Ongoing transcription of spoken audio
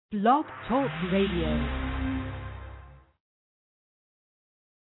Blog Talk Radio.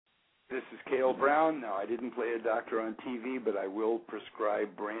 This is Cale Brown. Now, I didn't play a doctor on TV, but I will prescribe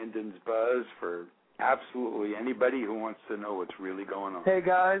Brandon's Buzz for absolutely anybody who wants to know what's really going on. Hey,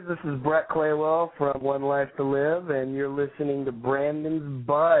 guys, this is Brett Claywell from One Life to Live, and you're listening to Brandon's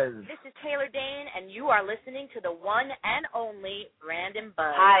Buzz. This is Taylor Dane, and you are listening to the one and only Brandon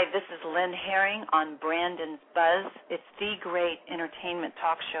Buzz. Hi, this is Lynn Herring on Brandon's Buzz. It's the great entertainment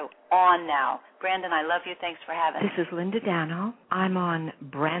talk show on now. Brandon, I love you. Thanks for having me. This is Linda Dano. I'm on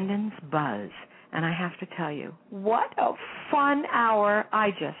Brandon's Buzz, and I have to tell you, what a fun hour I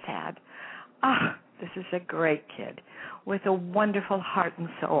just had. This is a great kid with a wonderful heart and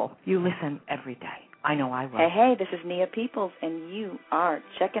soul. You listen every day. I know I will. Hey, this is Nia Peoples, and you are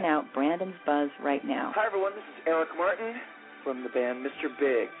checking out Brandon's Buzz right now. Hi, everyone. This is Eric Martin from the band Mr.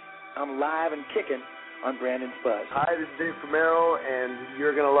 Big. I'm live and kicking on Brandon's Buzz. Hi, this is Dave Camaro, and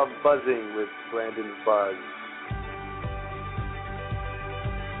you're going to love buzzing with Brandon's Buzz.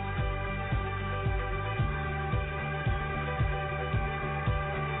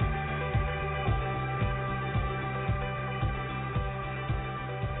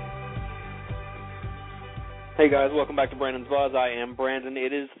 Hey guys, welcome back to Brandon's Buzz. I am Brandon.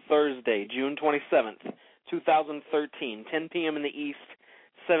 It is Thursday, June 27th, 2013, 10 p.m. in the east,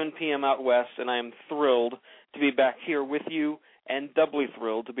 7 p.m. out west, and I am thrilled to be back here with you and doubly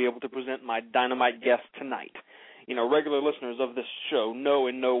thrilled to be able to present my dynamite guest tonight. You know, regular listeners of this show know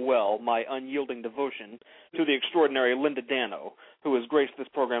and know well my unyielding devotion to the extraordinary Linda Dano, who has graced this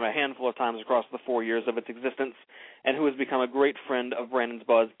program a handful of times across the 4 years of its existence and who has become a great friend of Brandon's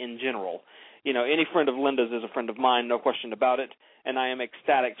Buzz in general. You know, any friend of Linda's is a friend of mine, no question about it, and I am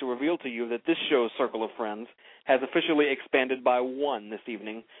ecstatic to reveal to you that this show's circle of friends has officially expanded by one this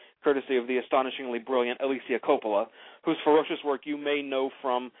evening, courtesy of the astonishingly brilliant ALICIA Coppola, whose ferocious work you may know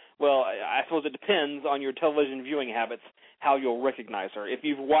from, well, I suppose it depends on your television viewing habits how you'll recognize her. If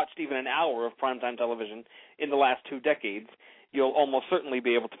you've watched even an hour of primetime television in the last 2 decades, you'll almost certainly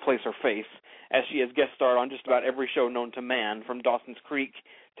be able to place her face, as she has guest starred on just about every show known to man, from Dawson's Creek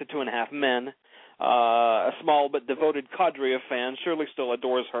to 2.5 Men. A small but devoted cadre of fans surely still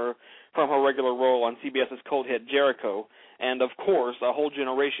adores her from her regular role on CBS's cult hit Jericho. And, of course, a whole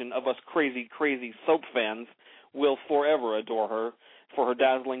generation of us crazy, crazy soap fans will forever adore her for her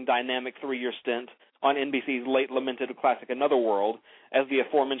dazzling, dynamic 3-year stint on NBC's late lamented classic Another World as the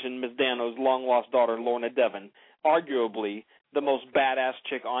aforementioned Ms. Dano's long-lost daughter, Lorna Devon, arguably the most badass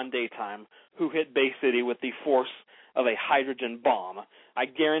chick on daytime who hit Bay City with the force of a hydrogen bomb. I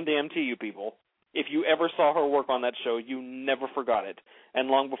guarantee you people, if you ever saw her work on that show, you never forgot it. And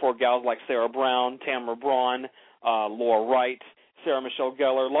long before gals like Sarah Brown, Tamara Braun, Laura Wright, Sarah Michelle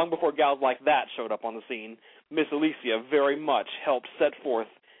Gellar, long before gals like that showed up on the scene, Miss ALICIA very much helped set forth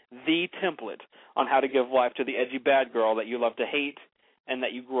the template on how to give life to the edgy bad girl that you love to hate and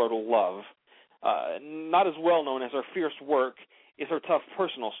that you grow to love. Not as well known as her fierce work is her tough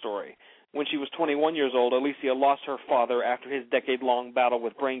personal story. When she was 21 years old, ALICIA lost her father after his decade-long battle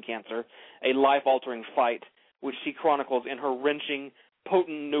with brain cancer, a life-altering fight which she chronicles in her wrenching,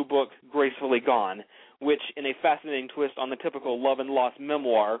 potent new book, Gracefully Gone, which, in a fascinating twist on the typical love and loss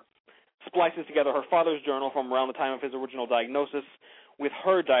memoir, splices together her father's journal from around the time of his original diagnosis with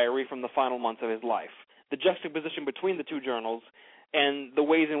her diary from the final months of his life. The juxtaposition between the two journals and the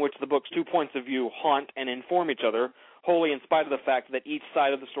ways in which the book's 2 points of view haunt and inform each other, wholly in spite of the fact that each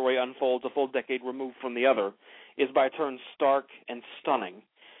side of the story unfolds a full decade removed from the other, is by turns stark and stunning.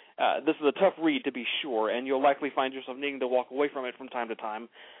 This is a tough read, to be sure, and you'll likely find yourself needing to walk away from it from time to time.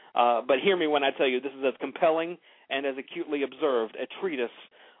 But hear me when I tell you this is as compelling and as acutely observed a treatise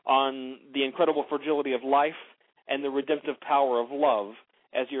on the incredible fragility of life and the redemptive power of love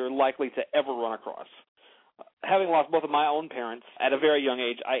as you're likely to ever run across. Having lost both of my own parents at a very young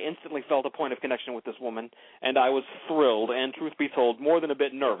age, I instantly felt a point of connection with this woman, and I was thrilled and, truth be told, more than a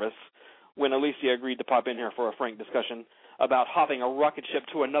bit nervous when ALICIA agreed to pop in here for a frank discussion about hopping a rocket ship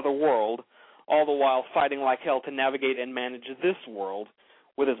to another world, all the while fighting like hell to navigate and manage this world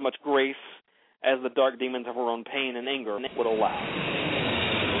with as much grace as the dark demons of her own pain and anger would allow.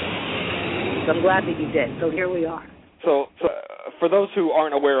 So I'm glad that you did. So here we are. So for those who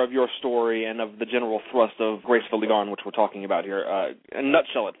aren't aware of your story and of the general thrust of Gracefully Gone, which we're talking about here,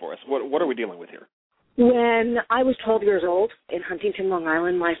 nutshell it for us. What are we dealing with here? When I was 12 years old in Huntington, Long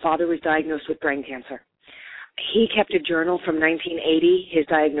Island, my father was diagnosed with brain cancer. He kept a journal from 1980, his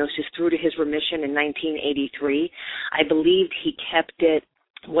diagnosis, through to his remission in 1983. I believe he kept it,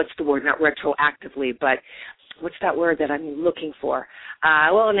 what's the word, not retroactively, but what's that word that I'm looking for?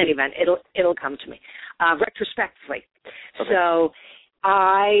 Well, in any event, it'll come to me. Retrospectively. Okay. So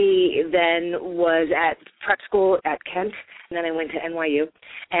I then was at prep school at Kent, and then I went to NYU.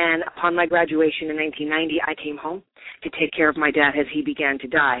 And upon my graduation in 1990, I came home to take care of my dad as he began to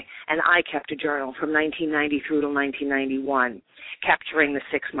die. And I kept a journal from 1990 through to 1991, capturing the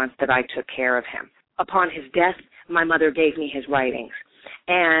 6 months that I took care of him. Upon his death, my mother gave me his writings.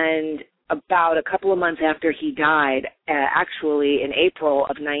 And about a couple of months after he died, actually in April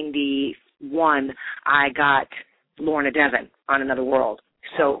of 91, I got Lorna Devon on Another World.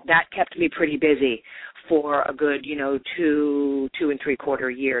 So that kept me pretty busy for a good, 2 and 3/4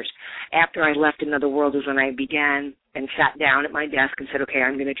 years. After I left Another World was when I began and sat down at my desk and said, okay,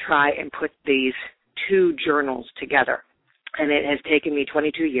 I'm going to try and put these 2 journals together. And it has taken me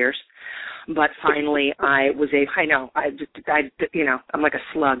 22 years. But finally, I'm like a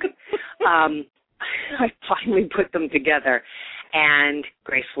slug. I finally put them together, and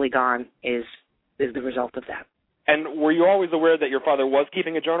Gracefully Gone is the result of that. And were you always aware that your father was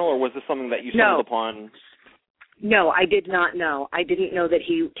keeping a journal, or was this something that you stumbled upon? No, I did not know. I didn't know that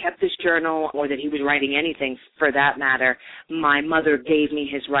he kept this journal or that he was writing anything for that matter. My mother gave me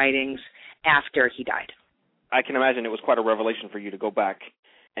his writings after he died. I can imagine it was quite a revelation for you to go back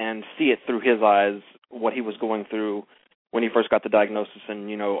and see it through his eyes, what he was going through when he first got the diagnosis,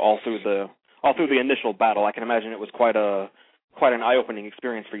 and all through the initial battle. I can imagine it was quite an eye-opening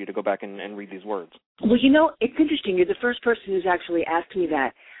experience for you to go back and read these words. Well, it's interesting. You're the first person who's actually asked me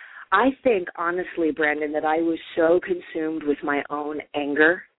that. I think, honestly, Brandon, that I was so consumed with my own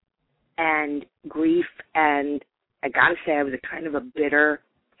anger and grief, and I got to say I was a kind of a bitter,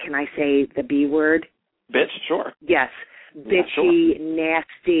 can I say the B word? Bitch, sure. Yes. Bitchy,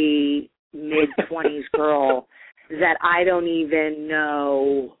 nasty, mid-20s girl that I don't even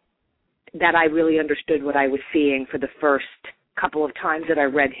know that I really understood what I was seeing for the first couple of times that I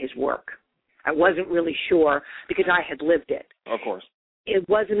read his work. I wasn't really sure because I had lived it. Of course. It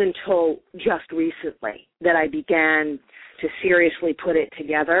wasn't until just recently that I began to seriously put it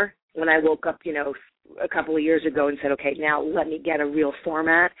together when I woke up, a couple of years ago and said, okay, now let me get a real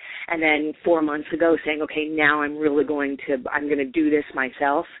format. And then 4 months ago saying, okay, now I'm going to do this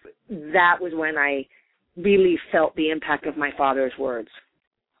myself. That was when I really felt the impact of my father's words.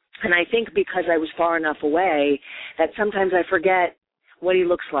 And I think because I was far enough away that sometimes I forget what he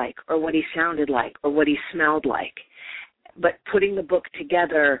looks like or what he sounded like or what he smelled like. But putting the book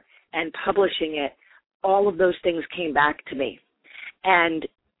together and publishing it, all of those things came back to me. And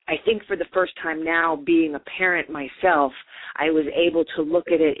I think for the first time now, being a parent myself, I was able to look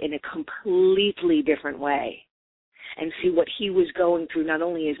at it in a completely different way and see what he was going through, not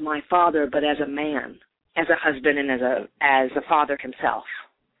only as my father, but as a man, as a husband, and as a father himself.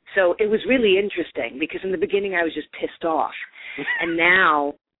 So it was really interesting because in the beginning I was just pissed off. And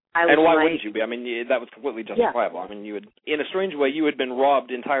now I was And why wouldn't you be? I mean, that was completely justifiable. Yeah. I mean, in a strange way, you had been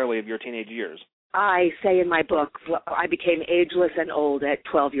robbed entirely of your teenage years. I say in my book, I became ageless and old at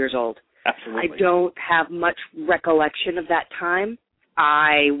 12 years old. Absolutely. I don't have much recollection of that time.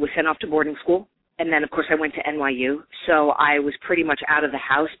 I was sent off to boarding school, and then, of course, I went to NYU. So I was pretty much out of the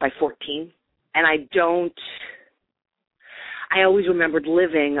house by 14. And I always remembered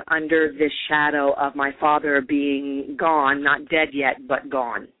living under this shadow of my father being gone, not dead yet, but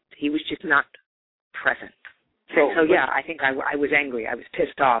gone. He was just not present. So yeah, I think I was angry. I was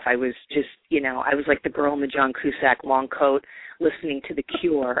pissed off. I was just, I was like the girl in the John Cusack long coat listening to The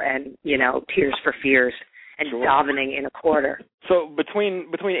Cure and, Tears for Fears and davening in a quarter. So between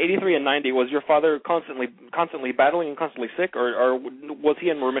 83 and 90, was your father constantly battling and constantly sick, or was he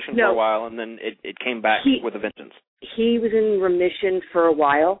in remission for a while and then it came back with a vengeance? He was in remission for a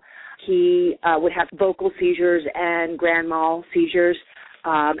while. He would have vocal seizures and grand mal seizures.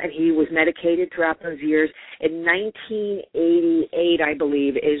 And he was medicated throughout those years. In 1988, I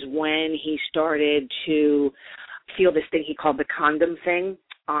believe, is when he started to feel this thing he called the condom thing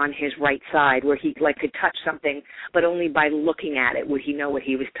on his right side, where he could touch something, but only by looking at it would he know what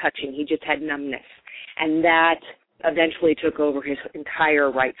he was touching. He just had numbness. And that eventually took over his entire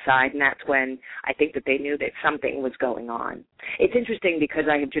right side, and that's when I think that they knew that something was going on. It's interesting because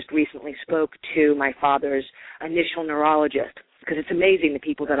I have just recently spoke to my father's initial neurologist, because it's amazing the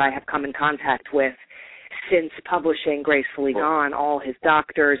people that I have come in contact with since publishing Gracefully Gone, all his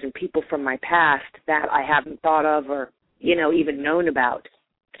doctors and people from my past that I haven't thought of or, even known about.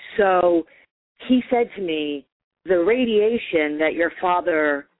 So he said to me, the radiation that your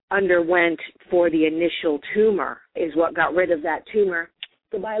father underwent for the initial tumor is what got rid of that tumor.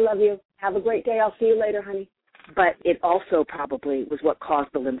 Goodbye, love you. Have a great day. I'll see you later, honey. But it also probably was what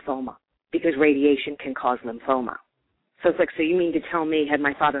caused the lymphoma, because radiation can cause lymphoma. So it's like, so you mean to tell me had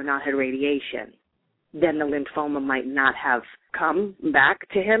my father not had radiation, then the lymphoma might not have come back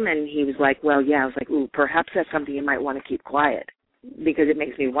to him, and he was like, well, yeah. I was like, ooh, perhaps that's something you might want to keep quiet, because it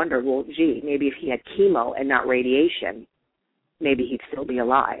makes me wonder, well, gee, maybe if he had chemo and not radiation, maybe he'd still be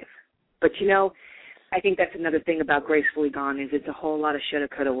alive. But, you know, I think that's another thing about Gracefully Gone is it's a whole lot of shoulda,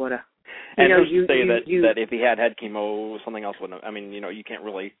 coulda, woulda. And you say that if he had chemo, something else wouldn't have. I mean, you know, you can't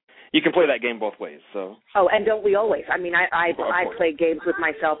really, you can play that game both ways. So. Oh, and don't we always? I mean, I play games with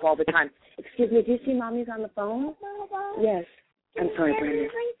myself all the time. Excuse me, do you see Mommy's on the phone? Yes. I'm sorry, Brandon.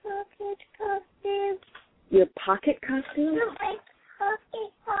 Your pocket costume?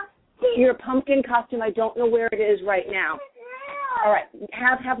 Your pumpkin costume. I don't know where it is right now. All right,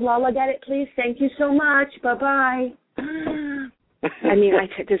 have Lala get it, please. Thank you so much. Bye-bye. I mean,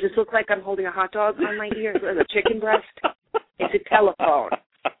 does this look like I'm holding a hot dog on my ear? A chicken breast? It's a telephone.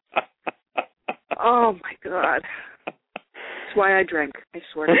 Oh, my God. That's why I drink. I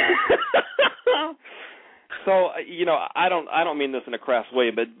swear to God. So, you know, I don't mean this in a crass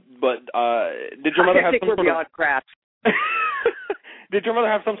way, but did your mother have some sort of crass? Did your mother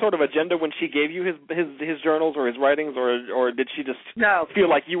have some sort of agenda when she gave you his journals or his writings, or did she just feel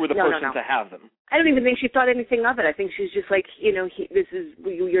like you were the person to have them? I don't even think she thought anything of it. I think she's just like, you know,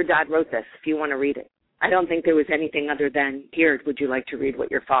 your dad wrote this if you want to read it. I don't think there was anything other than, here, would you like to read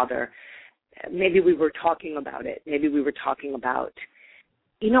what your father, maybe we were talking about it. Maybe we were talking about,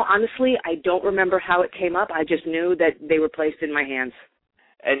 you know, honestly, I don't remember how it came up. I just knew that they were placed in my hands.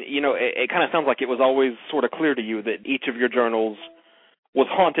 And, you know, it kind of sounds like it was always sort of clear to you that each of your journals was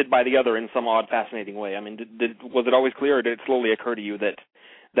haunted by the other in some odd, fascinating way. I mean, was it always clear, or did it slowly occur to you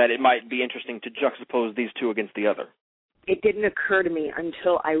that it might be interesting to juxtapose these two against the other? It didn't occur to me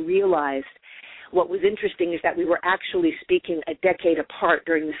until I realized what was interesting is that we were actually speaking a decade apart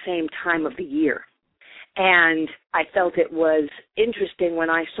during the same time of the year. And I felt it was interesting when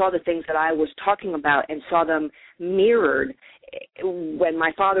I saw the things that I was talking about and saw them mirrored when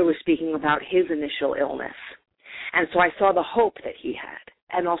my father was speaking about his initial illness. And so I saw the hope that he had,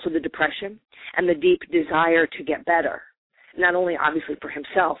 and also the depression and the deep desire to get better, not only obviously for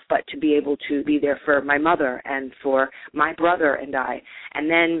himself, but to be able to be there for my mother and for my brother and I, and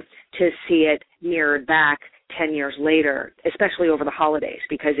then to see it mirrored back 10 years later, especially over the holidays,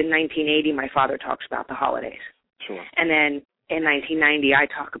 because in 1980 my father talks about the holidays. Sure. And then in 1990 I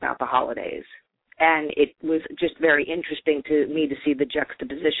talk about the holidays. And it was just very interesting to me to see the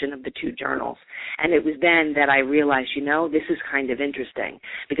juxtaposition of the two journals. And it was then that I realized, you know, this is kind of interesting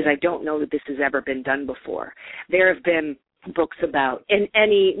because I don't know that this has ever been done before. There have been books about, in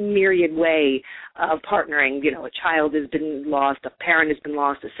any myriad way of partnering, you know, a child has been lost, a parent has been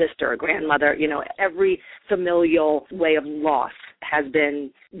lost, a sister, a grandmother, you know, every familial way of loss has been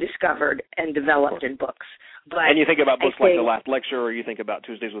discovered and developed in books. But and you think about books like The Last Lecture, or you think about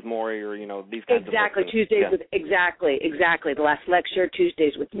Tuesdays with Morrie, or, you know, these kinds of books. Exactly. The Last Lecture,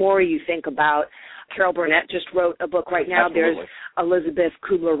 Tuesdays with Morrie. You think about Carol Burnett just wrote a book right now. Absolutely. There's Elizabeth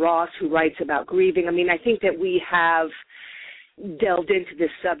Kubler-Ross who writes about grieving. I mean, I think that we have delved into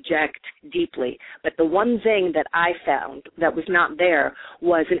this subject deeply. But the one thing that I found that was not there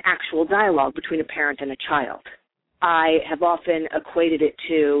was an actual dialogue between a parent and a child. I have often equated it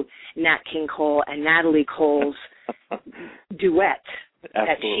to Nat King Cole and Natalie Cole's duet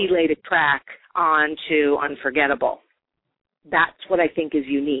that she laid a track onto Unforgettable. That's what I think is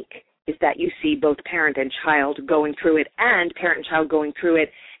unique, is that you see both parent and child going through it, and parent and child going through it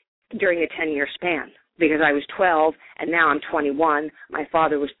during a 10-year span. Because I was 12, and now I'm 21. My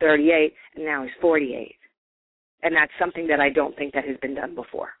father was 38, and now he's 48. And that's something that I don't think that has been done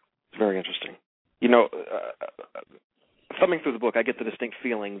before. It's very interesting. You know, thumbing through the book, I get the distinct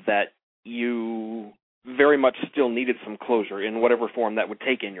feeling that you very much still needed some closure in whatever form that would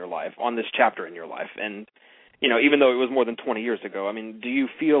take in your life, on this chapter in your life. And, you know, even though it was more than 20 years ago, I mean, do you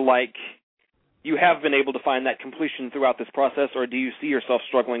feel like you have been able to find that completion throughout this process, or do you see yourself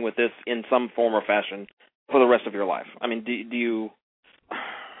struggling with this in some form or fashion for the rest of your life? I mean, do you...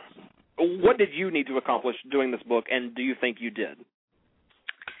 What did you need to accomplish doing this book, and do you think you did?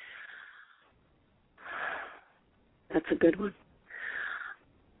 That's a good one.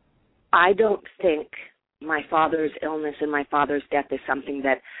 I don't think my father's illness and my father's death is something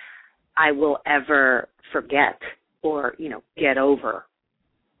that I will ever forget or, you know, get over.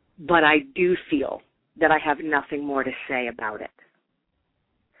 But I do feel that I have nothing more to say about it.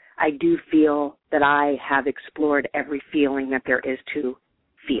 I do feel that I have explored every feeling that there is to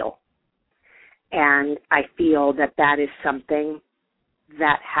feel. And I feel that that is something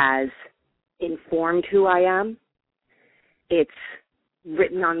that has informed who I am. It's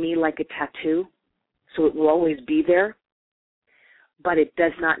written on me like a tattoo, so it will always be there, but it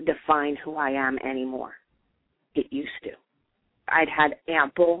does not define who I am anymore. It used to. I'd had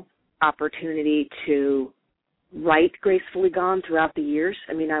ample opportunity to write Gracefully Gone throughout the years.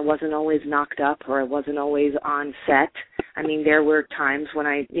 I mean, I wasn't always knocked up or I wasn't always on set. I mean, there were times when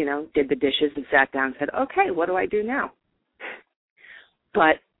I, did the dishes and sat down and said, okay, what do I do now?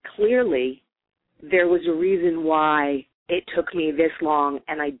 But clearly there was a reason why it took me this long,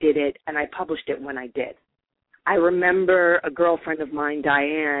 and I did it, and I published it when I did. I remember a girlfriend of mine,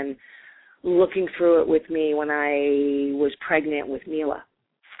 Diane, looking through it with me when I was pregnant with Mila.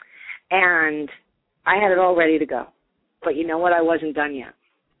 And I had it all ready to go. But you know what? I wasn't done yet.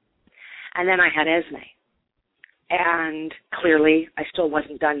 And then I had Esme. And clearly I still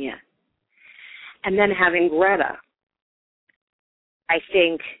wasn't done yet. And then having Greta, I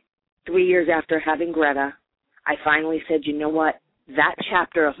think 3 years after having Greta, I finally said, you know what? That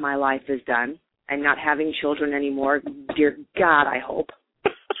chapter of my life is done. I'm not having children anymore. Dear God, I hope.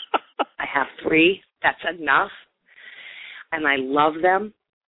 I have 3. That's enough. And I love them.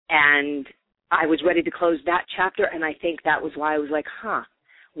 And I was ready to close that chapter, and I think that was why I was like,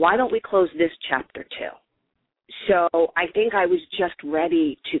 why don't we close this chapter too? So I think I was just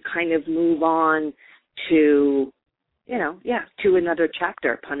ready to kind of move on to, to another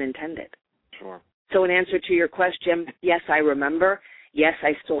chapter, pun intended. Sure. So in answer to your question, yes, I remember. Yes,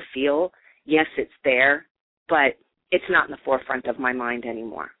 I still feel. Yes, it's there, but it's not in the forefront of my mind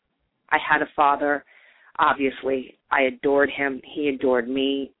anymore. I had a father. Obviously, I adored him. He adored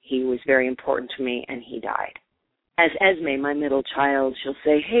me. He was very important to me, and he died. As Esme, my middle child, she'll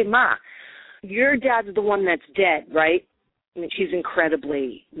say, hey, Ma, your dad's the one that's dead, right? I mean, she's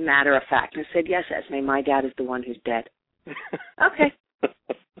incredibly matter-of-fact. I said, yes, Esme, my dad is the one who's dead. Okay.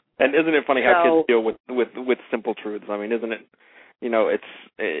 And isn't it funny how kids deal with simple truths? I mean, isn't it,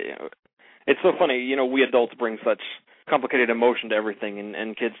 it's so funny, we adults bring such complicated emotion to everything,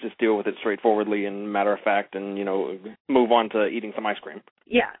 and kids just deal with it straightforwardly and matter-of-fact and, move on to eating some ice cream.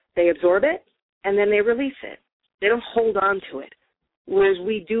 Yeah, they absorb it, and then they release it. They don't hold on to it, whereas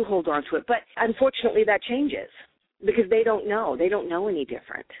we do hold on to it. But unfortunately, that changes because they don't know. They don't know any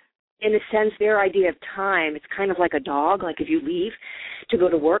different. In a sense, their idea of time, it's kind of like a dog. Like if you leave to go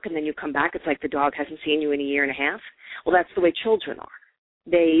to work and then you come back, it's like the dog hasn't seen you in a year and a half. Well, that's the way children are.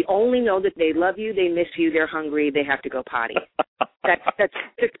 They only know that they love you, they miss you, they're hungry, they have to go potty. That's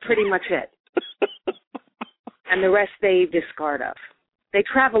pretty much it. And the rest they discard of. They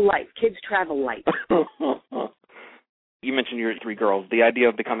travel light. Kids travel light. You mentioned your 3 girls. The idea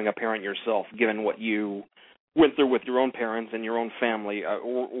of becoming a parent yourself, given what you went through with your own parents and your own family,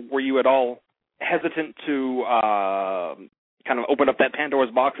 were you at all hesitant to kind of open up that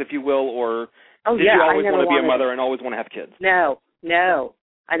Pandora's box, if you will, or did you always want to be a mother and always want to have kids? No,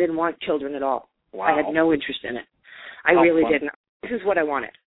 I didn't want children at all. Wow. I had no interest in it. I really didn't. This is what I wanted.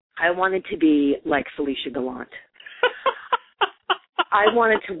 I wanted to be like Felicia Gallant. I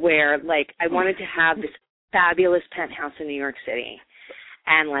wanted to have this fabulous penthouse in New York City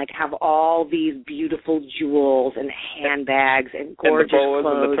and, have all these beautiful jewels and handbags and gorgeous clothes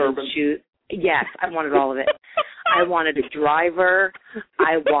and turbans. shoes. Yes, I wanted all of it. I wanted a driver.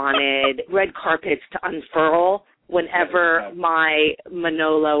 I wanted red carpets to unfurl whenever my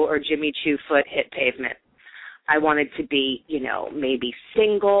Manolo or Jimmy Choo foot hit pavement. I wanted to be, maybe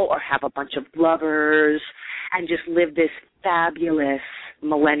single or have a bunch of lovers and just live this fabulous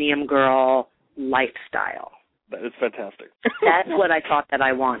Millennium Girl lifestyle. That is fantastic. That's what I thought that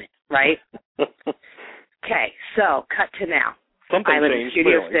I wanted, right? Okay, so cut to now. Something I live changed, in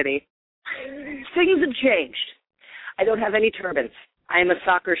Studio clearly. City. Things have changed. I don't have any turbans. I am a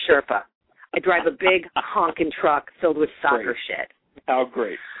soccer Sherpa. I drive a big honking truck filled with soccer shit. How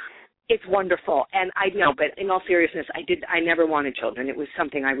great. It's wonderful. And I know, but in all seriousness, I never wanted children. It was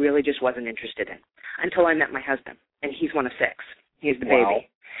something I really just wasn't interested in until I met my husband. And he's one of 6. He's the baby.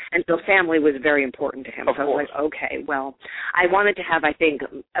 And so family was very important to him. Of so course. I was like, okay, well, I wanted to have, I think,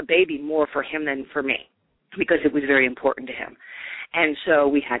 a baby more for him than for me because it was very important to him. And so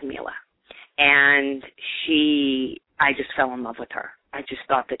we had Mila. And I just fell in love with her. I just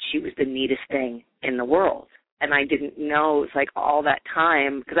thought that she was the neatest thing in the world. And I didn't know, it's like all that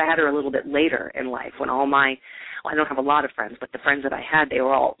time, because I had her a little bit later in life when I don't have a lot of friends, but the friends that I had, they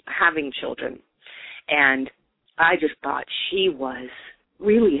were all having children. And I just thought she was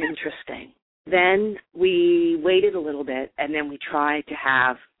really interesting. Then we waited a little bit, and then we tried to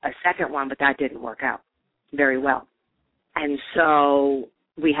have a second one, but that didn't work out very well. And so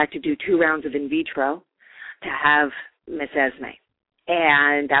we had to do 2 rounds of in vitro to have Miss Esme.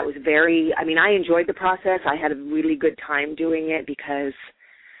 And that was I enjoyed the process. I had a really good time doing it because,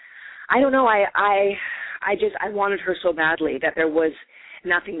 I don't know, I wanted her so badly that there was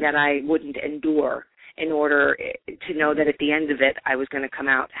nothing that I wouldn't endure. in order to know that at the end of it I was going to come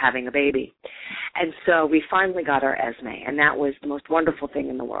out having a baby. And so we finally got our Esme, and that was the most wonderful thing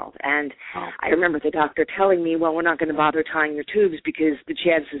in the world. And I remember the doctor telling me, well, we're not going to bother tying your tubes because the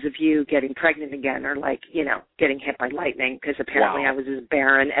chances of you getting pregnant again are like, getting hit by lightning, because apparently I was as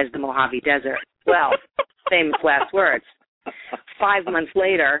barren as the Mojave Desert. Well, famous last words. 5 months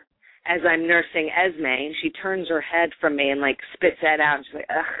later, as I'm nursing Esme, and she turns her head from me and, spits that out, and she's like,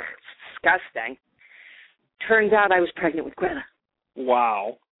 ugh, disgusting. Turns out I was pregnant with Greta.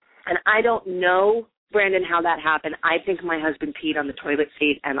 Wow. And I don't know, Brandon, how that happened. I think my husband peed on the toilet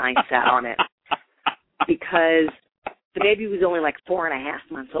seat and I sat on it because the baby was only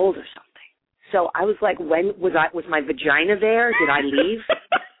 4.5 months old or something. So I was like, when was my vagina there? Did I leave?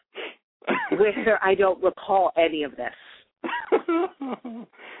 I don't recall any of this.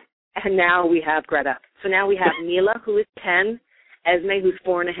 And now we have Greta. So now we have Mila, who is 10, Esme, who's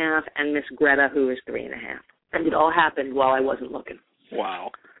 4.5, and Miss Greta, who is 3.5. And it all happened while I wasn't looking.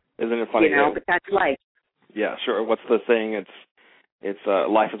 Wow. Isn't it funny? But that's life. Yeah, sure. What's the saying? It's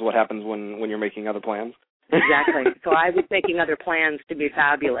life is what happens when you're making other plans. Exactly. So I was making other plans to be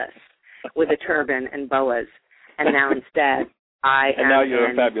fabulous with a turban and boas, and now instead And now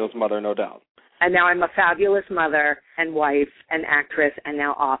you're a fabulous mother, no doubt. And now I'm a fabulous mother and wife and actress and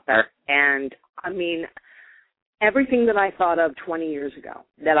now author. And, everything that I thought of 20 years ago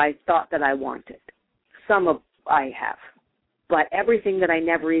that I thought that I wanted, I have. But everything that I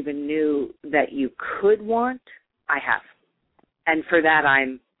never even knew that you could want, I have. And for that,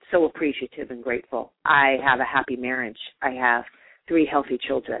 I'm so appreciative and grateful. I have a happy marriage. I have 3 healthy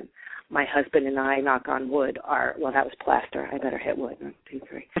children. My husband and I, knock on wood, that was plaster. I better hit wood. 1, 2,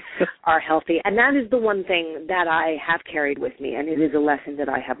 3. Are healthy. And that is the one thing that I have carried with me, and it is a lesson that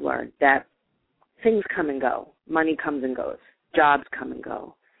I have learned, that things come and go. Money comes and goes. Jobs come and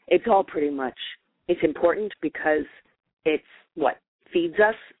go. It's all pretty much, it's important because it's what feeds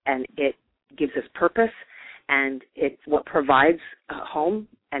us and it gives us purpose, and it's what provides a home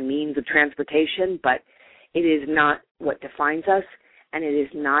and means of transportation, but it is not what defines us. And it is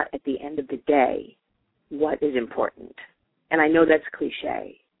not, at the end of the day, what is important. And I know that's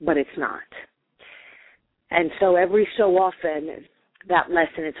cliche, but it's not. And so every so often, that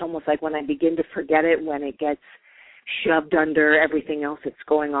lesson, it's almost like when I begin to forget it, when it gets shoved under everything else that's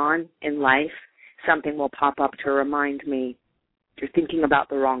going on in life, something will pop up to remind me, you're thinking about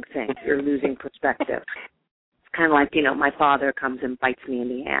the wrong thing. You're losing perspective. It's kind of like, my father comes and bites me in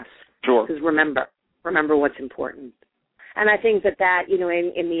the ass. Sure. Because remember what's important. And I think that,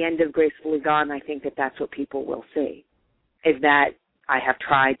 in the end of Gracefully Gone, I think that that's what people will see, is that I have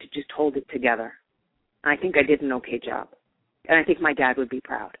tried to just hold it together. And I think I did an okay job. And I think my dad would be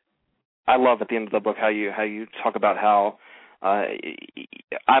proud. I love at the end of the book how you talk about how, I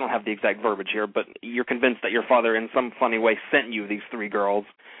don't have the exact verbiage here, but you're convinced that your father in some funny way sent you these 3 girls,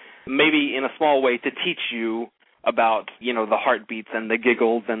 maybe in a small way to teach you about, the heartbeats and the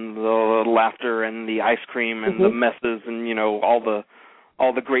giggles and the laughter and the ice cream and the messes and,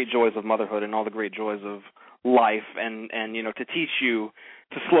 all the great joys of motherhood and all the great joys of life and to teach you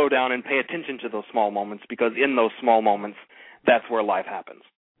to slow down and pay attention to those small moments, because in those small moments, that's where life happens.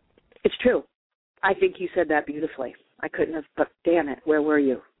 It's true. I think you said that beautifully. I couldn't have, but damn it, where were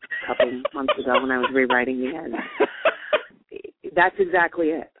you a couple months ago when I was rewriting the end? That's exactly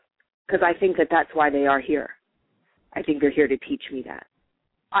it, because I think that that's why they are here. I think they're here to teach me that.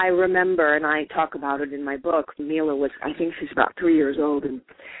 I remember, and I talk about it in my book, Mila was, I think she's about 3 years old, and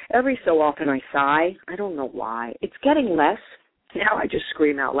every so often I sigh. I don't know why. It's getting less. Now I just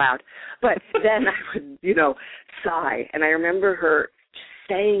scream out loud. But then I would, sigh. And I remember her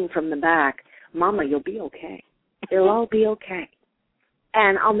saying from the back, Mama, you'll be okay. It'll all be okay.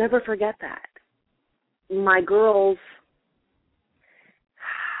 And I'll never forget that. My girls,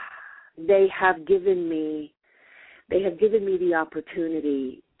 they have given me the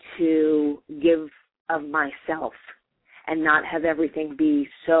opportunity to give of myself and not have everything be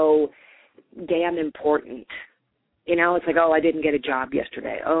so damn important. It's like, I didn't get a job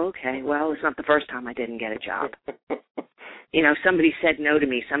yesterday. Oh, okay, well, it's not the first time I didn't get a job. Somebody said no to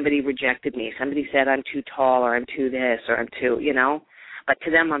me. Somebody rejected me. Somebody said I'm too tall or I'm too this or I'm too, But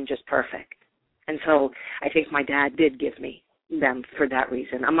to them, I'm just perfect. And so I think my dad did give me them for that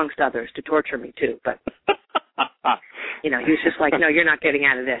reason, amongst others, to torture me too. But he was just like, no, you're not getting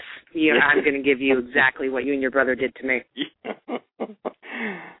out of this. I'm going to give you exactly what you and your brother did to me.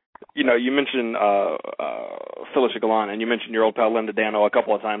 You mentioned ALICIA Copppola, and you mentioned your old pal Linda Dano a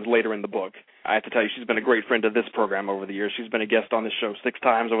couple of times later in the book. I have to tell you, she's been a great friend of this program over the years. She's been a guest on this show 6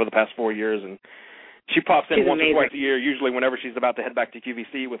 times over the past 4 years, and she pops in once or twice a year, usually whenever she's about to head back to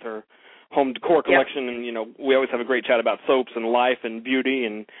QVC with her home decor collection, and we always have a great chat about soaps and life and beauty,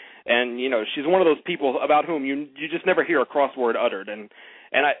 and she's one of those people about whom you just never hear a cross word uttered, and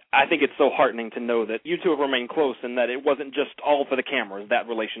I think it's so heartening to know that you two have remained close and that it wasn't just all for the cameras, that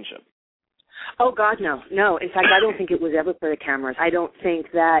relationship. Oh, God, no. No, in fact, I don't think it was ever for the cameras. I don't think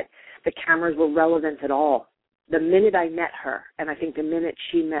that the cameras were relevant at all. The minute I met her, and I think the minute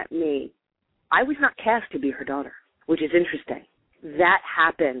she met me, I was not cast to be her daughter, which is interesting. That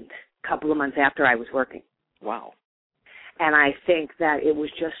happened a couple of months after I was working. Wow. And I think that it was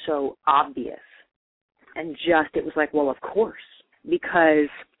just so obvious. And it was like, well, of course. Because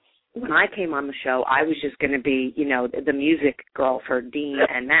when I came on the show, I was just going to be, the music girl for Dean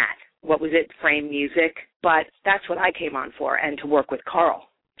and Matt. What was it? Frame music. But that's what I came on for, and to work with Carl,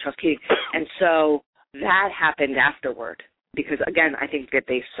 Charles Keating. And so that happened afterward. Because, again, I think that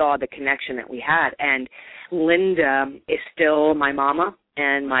they saw the connection that we had. And Linda is still my mama,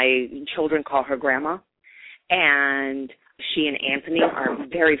 and my children call her grandma. And she and Anthony are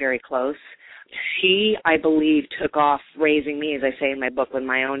very, very close. She, I believe, took off raising me, as I say in my book, when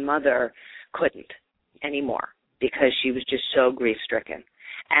my own mother couldn't anymore because she was just so grief-stricken.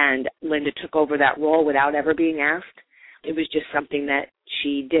 And Linda took over that role without ever being asked. It was just something that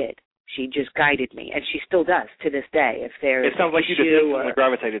she did. She just guided me, and she still does to this day. If there's it sounds like you just instantly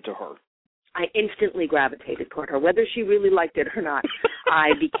gravitated to her. I instantly gravitated toward her, whether she really liked it or not. I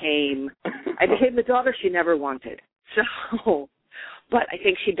became the daughter she never wanted. So, but I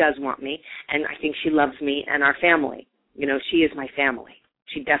think she does want me, and I think she loves me and our family. She is my family.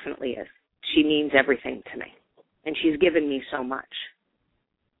 She definitely is. She means everything to me, and she's given me so much.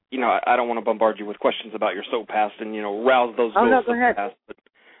 I don't want to bombard you with questions about your soap past and, rouse those go ahead. past.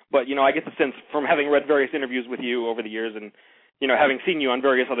 But, I get the sense from having read various interviews with you over the years and, having seen you on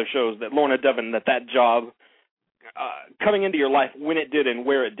various other shows that Lorna Devon, that job coming into your life when it did and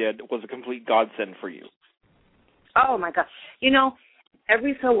where it did was a complete godsend for you. Oh, my God.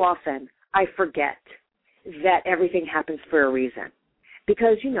 Every so often I forget that everything happens for a reason.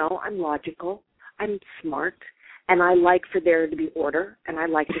 Because, I'm logical, I'm smart, and I like for there to be order, and I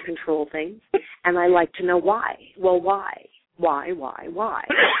like to control things, and I like to know why. Well, why? Why?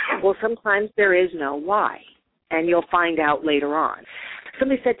 Well, sometimes there is no why, and you'll find out later on.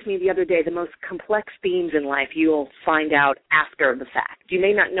 Somebody said to me the other day, the most complex themes in life you'll find out after the fact. You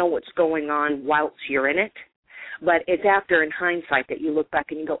may not know what's going on whilst you're in it, but it's after, in hindsight, that you look back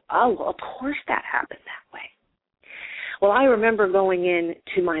and you go, oh, well, of course that happened that way. Well, I remember going in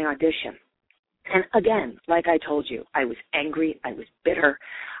to my audition, and again, like I told you, I was angry, I was bitter.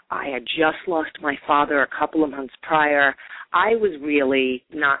 I had just lost my father a couple of months prior. I was really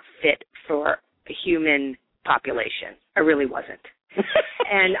not fit for the human population. I really wasn't.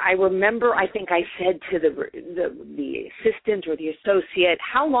 And I remember, I think I said to the assistant or the associate,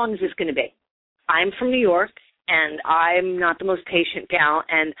 how long is this going to be? I'm from New York, and I'm not the most patient gal,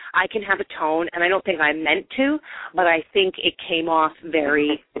 and I can have a tone, and I don't think I meant to, but I think it came off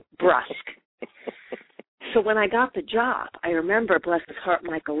very brusque. So when I got the job, I remember, bless his heart,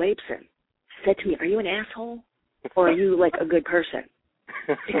 Michael Lapson said to me, are you an asshole or are you like a good person?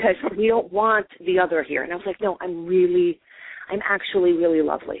 Because we don't want the other here. And I was like, no, I'm actually really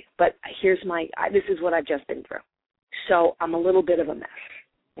lovely. But this is what I've just been through. So I'm a little bit of a mess.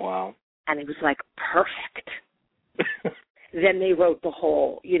 Wow. And it was like, perfect. Then they wrote the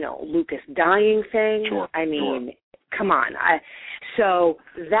whole, Lucas dying thing. Sure, I mean, come on. So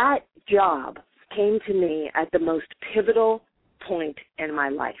that job came to me at the most pivotal point in my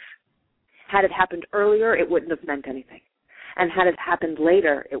life. Had it happened earlier, it wouldn't have meant anything. And had it happened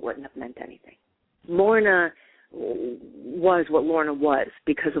later, it wouldn't have meant anything. Lorna was what Lorna was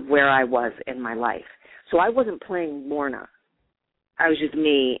because of where I was in my life. So I wasn't playing Lorna. I was just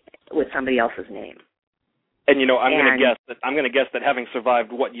me with somebody else's name. And I'm going to guess that having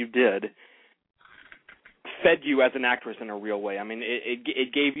survived what you did fed you as an actress in a real way. I mean,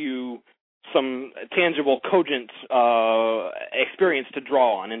 it gave you some tangible, cogent experience to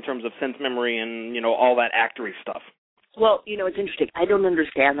draw on in terms of sense memory and, all that actory stuff. Well, it's interesting. I don't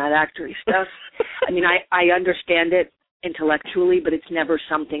understand that actory stuff. I mean, I understand it intellectually, but it's never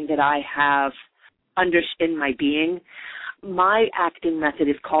something that I have in my being. My acting method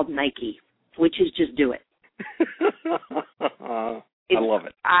is called Nike, which is just do it. I love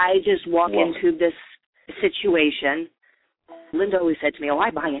it. I just walk into this situation. Linda always said to me,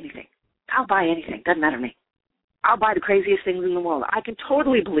 I buy anything. I'll buy anything. Doesn't matter to me. I'll buy the craziest things in the world. I can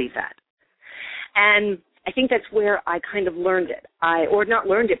totally believe that. And I think that's where I kind of learned it. Or not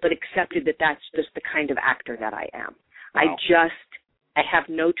learned it, but accepted that that's just the kind of actor that I am. Wow. I have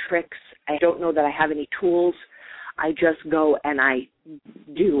no tricks. I don't know that I have any tools. I just go and I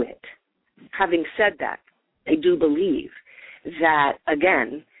do it. Having said that, I do believe that,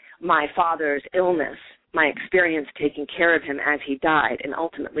 again, my father's illness, my experience taking care of him as he died, and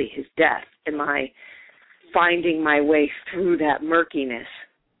ultimately his death, and my finding my way through that murkiness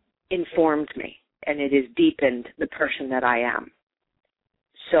informed me, and it has deepened the person that I am.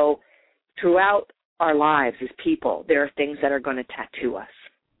 So throughout our lives as people, there are things that are going to tattoo us.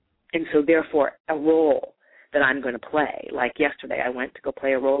 And so therefore, a role that I'm going to play, like yesterday I went to go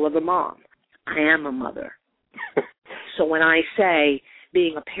play a role of a mom. I am a mother. So when I say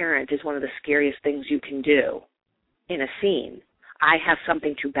being a parent is one of the scariest things you can do in a scene, I have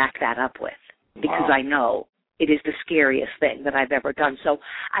something to back that up with, because I know it is the scariest thing that I've ever done. So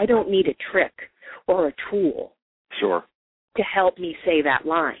I don't need a trick or a tool to help me say that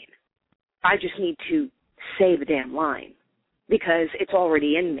line. I just need to say the damn line because it's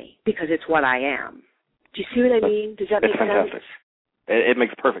already in me, because it's what I am. Do you see what I mean? Does that make sense? It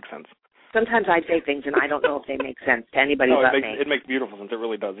makes perfect sense. Sometimes I say things and I don't know if they make sense to anybody but me. It makes beautiful sense. It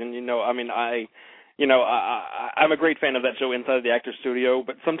really does. And, I'm a great fan of that show, Inside the Actor's Studio,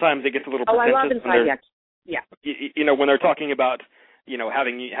 but sometimes it gets a little pretentious. I love Inside the Actor's. Yeah. When they're talking about,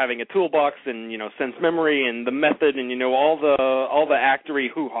 having a toolbox and, sense memory and the method and, all the actory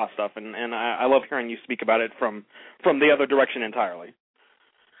hoo-ha stuff. And I love hearing you speak about it from the other direction entirely.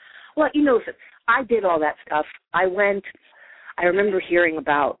 Well, I did all that stuff. I remember hearing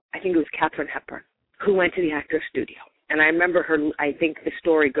about, I think it was Katharine Hepburn, who went to the Actor's Studio. And I remember her, I think the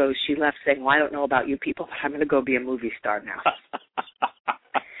story goes, she left saying, well, I don't know about you people, but I'm going to go be a movie star now.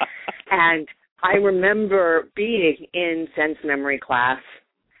 And I remember being in sense memory class,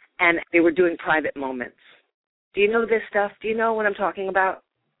 and they were doing private moments. Do you know this stuff? Do you know what I'm talking about?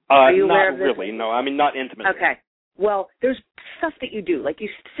 Are you aware of this? Not really, no. I mean, not intimately. Okay. Well, there's stuff that you do, like you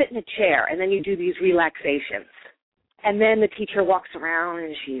sit in a chair, and then you do these relaxations. And then the teacher walks around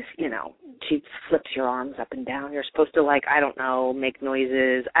and she flips your arms up and down. You're supposed to, make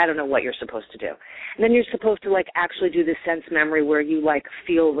noises. I don't know what you're supposed to do. And then you're supposed to, actually do this sense memory where you,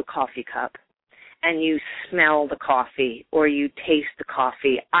 feel the coffee cup and you smell the coffee or you taste the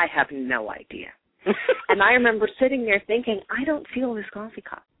coffee. I have no idea. And I remember sitting there thinking, I don't feel this coffee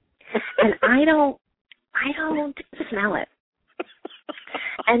cup. And I don't smell it.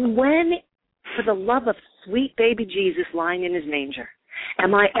 And when, for the love of sweet baby Jesus lying in his manger,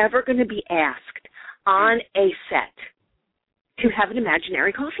 am I ever going to be asked on a set to have an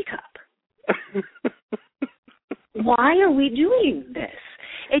imaginary coffee cup? Why are we doing this?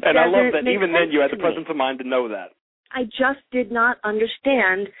 And I love that even then you had the presence of mind to know that. I just did not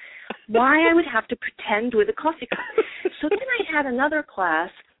understand why I would have to pretend with a coffee cup. So then I had another class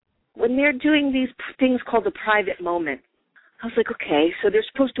when they're doing these things called the private moment. I was like, okay, so they're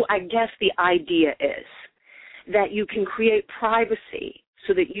supposed to, I guess the idea is that you can create privacy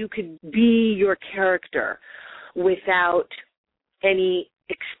so that you could be your character without any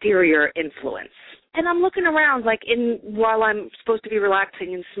exterior influence. And I'm looking around while I'm supposed to be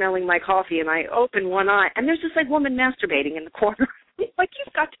relaxing and smelling my coffee, and I open one eye, and there's this woman masturbating in the corner.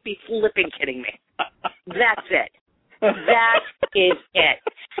 You've got to be flipping kidding me. That's it. That is it.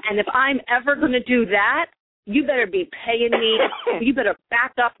 And if I'm ever going to do that, you better be paying me. You better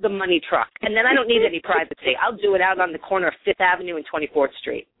back up the money truck. And then I don't need any privacy. I'll do it out on the corner of 5th Avenue and 24th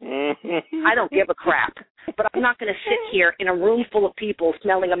Street. I don't give a crap. But I'm not going to sit here in a room full of people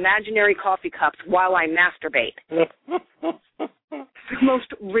smelling imaginary coffee cups while I masturbate. The most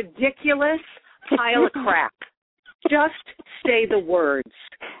ridiculous pile of crap. Just say the words.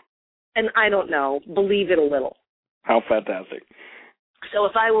 And I don't know, believe it a little. How fantastic. So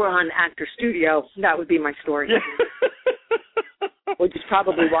if I were on Actor Studio, that would be my story. Which is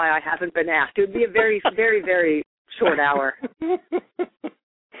probably why I haven't been asked. It would be a very, very, very short hour.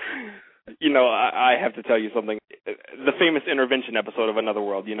 I have to tell you something. The famous intervention episode of Another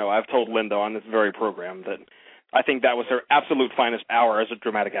World, I've told Linda on this very program that I think that was her absolute finest hour as a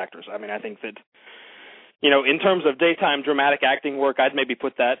dramatic actress. I mean, I think that, in terms of daytime dramatic acting work, I'd maybe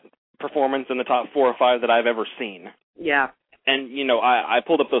put that performance in the top 4 or 5 that I've ever seen. Yeah. And, I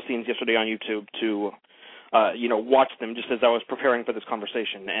pulled up those scenes yesterday on YouTube to, watch them just as I was preparing for this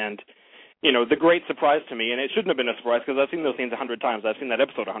conversation. And, the great surprise to me, and it shouldn't have been a surprise because I've seen those scenes 100 times. I've seen that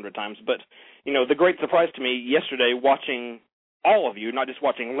episode 100 times. But, the great surprise to me yesterday watching all of you, not just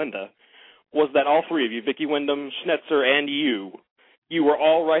watching Linda, was that all 3 of you, Vicki Wyndham, Schnetzer, and you were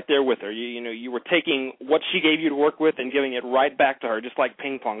all right there with her. You were taking what she gave you to work with and giving it right back to her, just like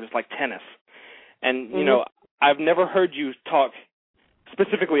ping pong, just like tennis. And, I've never heard you talk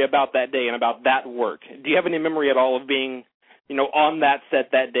specifically about that day and about that work. Do you have any memory at all of being, on that set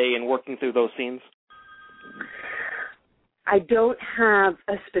that day and working through those scenes? I don't have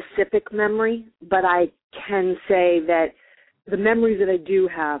a specific memory, but I can say that the memories that I do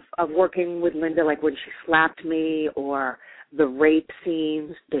have of working with Linda, like when she slapped me, or the rape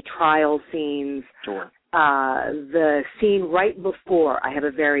scenes, the trial scenes, sure. The scene right before, I have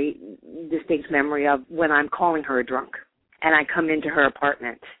a very distinct memory of when I'm calling her a drunk and I come into her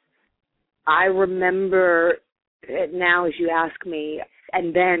apartment. I remember it now as you ask me,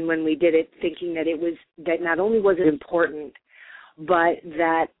 and then when we did it, thinking that not only was it important, but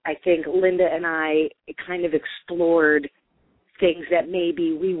that I think Linda and I kind of explored things that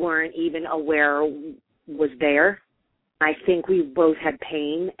maybe we weren't even aware was there. I think we both had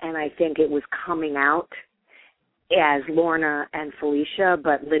pain, and I think it was coming out as Lorna and Felicia,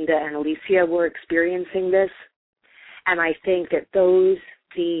 but Linda and Alicia were experiencing this. And I think that those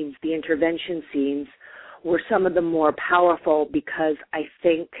scenes, the intervention scenes, were some of the more powerful because I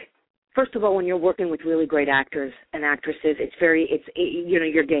think, first of all, when you're working with really great actors and actresses,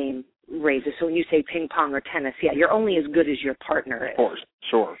 your game raises. So when you say ping pong or tennis, you're only as good as your partner is. Of course,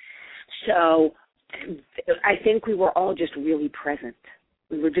 sure. So I think we were all just really present.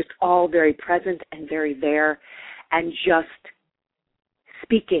 We were just all very present and very there and just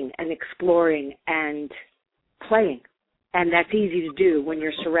speaking and exploring and playing. And that's easy to do when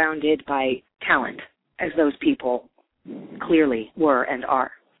you're surrounded by talent, as those people clearly were and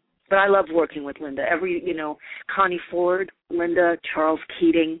are. But I love working with Linda. Connie Ford, Linda, Charles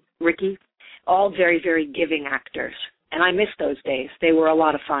Keating, Ricky, all very, very giving actors. And I miss those days. They were a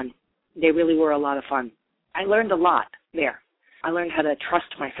lot of fun. They really were a lot of fun. I learned a lot there. I learned how to trust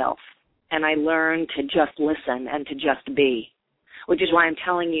myself, and I learned to just listen and to just be, which is why I'm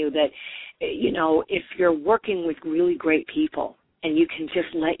telling you that, if you're working with really great people and you can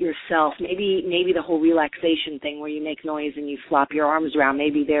just let yourself, maybe the whole relaxation thing where you make noise and you flop your arms around,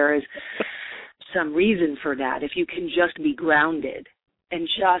 maybe there is some reason for that. If you can just be grounded and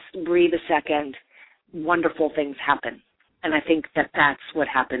just breathe a second, wonderful things happen. And I think that that's what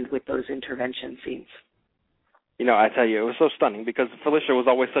happened with those intervention scenes. I tell you, it was so stunning because Felicia was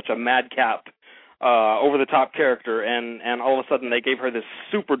always such a madcap, over-the-top character, and all of a sudden they gave her this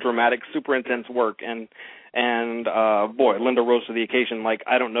super dramatic, super intense work, and boy, Linda rose to the occasion. Like,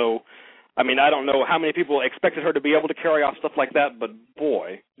 I don't know how many people expected her to be able to carry off stuff like that, but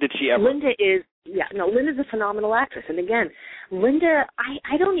boy, did she ever. Linda's a phenomenal actress. And again, Linda,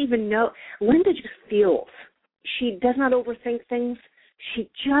 I don't even know, Linda just feels. She does not overthink things.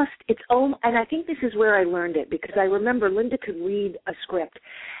 And I think this is where I learned it, because I remember Linda could read a script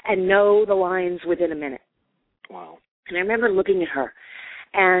and know the lines within a minute. Wow. And I remember looking at her,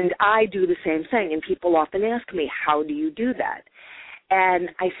 and I do the same thing, and people often ask me, how do you do that? And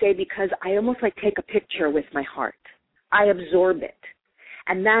I say, because I almost take a picture with my heart. I absorb it.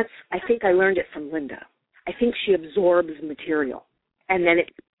 And I think I learned it from Linda. I think she absorbs material, and then it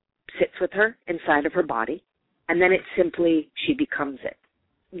sits with her inside of her body. And then she becomes it.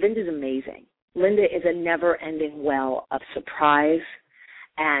 Linda's amazing. Linda is a never-ending well of surprise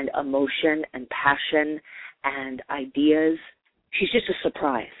and emotion and passion and ideas. She's just a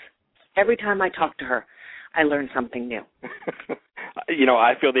surprise. Every time I talk to her, I learn something new.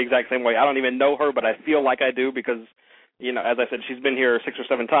 I feel the exact same way. I don't even know her, but I feel like I do because, as I said, she's been here 6 or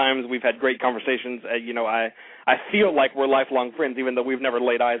 7 times. We've had great conversations. I feel like we're lifelong friends, even though we've never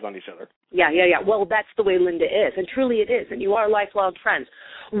laid eyes on each other. Yeah. Well, that's the way Linda is, and truly it is, and you are lifelong friends.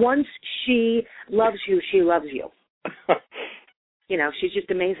 Once she loves you, she loves you. She's just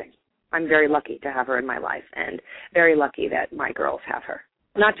amazing. I'm very lucky to have her in my life, and very lucky that my girls have her.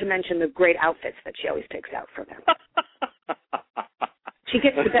 Not to mention the great outfits that she always picks out for them. She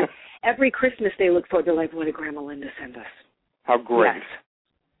gets the best. Every Christmas they look forward. They're like, what did Grandma Linda send us? How great.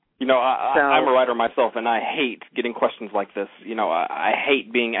 Yes. I'm a writer myself, and I hate getting questions like this. I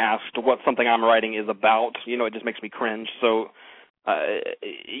hate being asked what something I'm writing is about. It just makes me cringe. So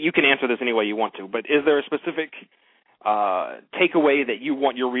you can answer this any way you want to, but is there a specific takeaway that you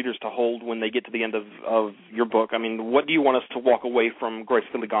want your readers to hold when they get to the end of your book? I mean, what do you want us to walk away from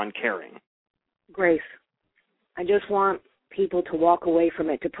Gracefully Gone carrying? Grace. I just want people to walk away from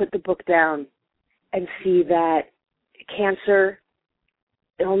it, to put the book down and see that cancer,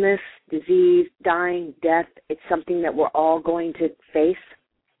 illness, disease, dying, death, it's something that we're all going to face.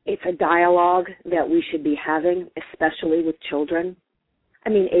 It's a dialogue that we should be having, especially with children. I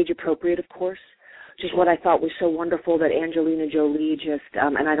mean, age appropriate, of course, which is what I thought was so wonderful that Angelina Jolie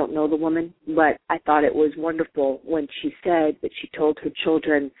and I don't know the woman, but I thought it was wonderful when she said that she told her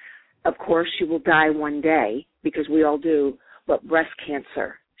children, of course, she will die one day, because we all do, but breast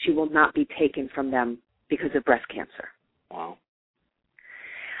cancer, she will not be taken from them because of breast cancer. Wow.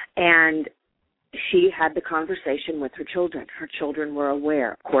 And she had the conversation with her children. Her children were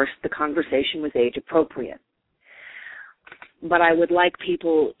aware. Of course, the conversation was age appropriate. But I would like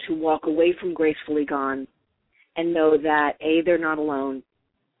people to walk away from Gracefully Gone and know that, A, they're not alone,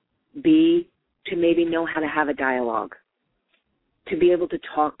 B, to maybe know how to have a dialogue, to be able to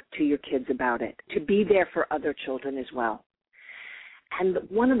talk to your kids about it, to be there for other children as well. And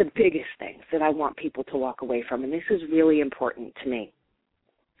one of the biggest things that I want people to walk away from, and this is really important to me,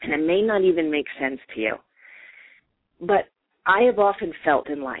 and it may not even make sense to you, but I have often felt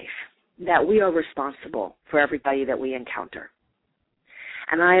in life that we are responsible for everybody that we encounter.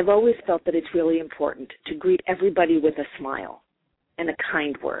 And I have always felt that it's really important to greet everybody with a smile and a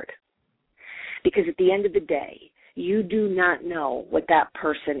kind word. Because at the end of the day, you do not know what that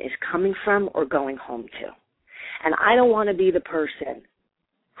person is coming from or going home to. And I don't want to be the person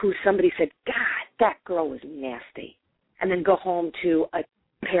who somebody said, God, that girl was nasty, and then go home to a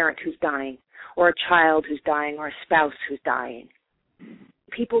parent who's dying or a child who's dying or a spouse who's dying.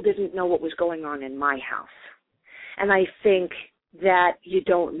 People didn't know what was going on in my house. And I think that you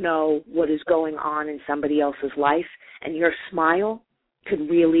don't know what is going on in somebody else's life, and your smile could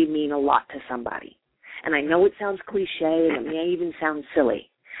really mean a lot to somebody. And I know it sounds cliche, and it may even sound silly,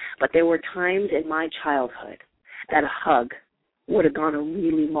 but there were times in my childhood that a hug would have gone a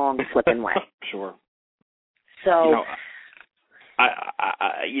really long flipping way. Sure. So, you know,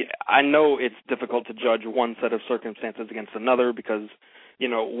 I know it's difficult to judge one set of circumstances against another because, you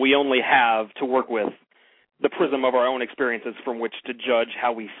know, we only have to work with the prism of our own experiences from which to judge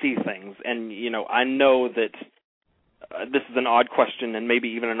how we see things. And, you know, I know that this is an odd question and maybe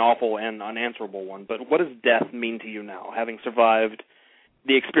even an awful and unanswerable one, but what does death mean to you now, having survived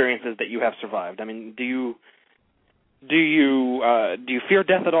the experiences that you have survived? I mean, do you fear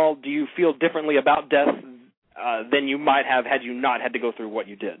death at all? Do you feel differently about death than you might have had you not had to go through what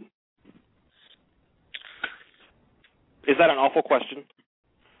you did? Is that an awful question?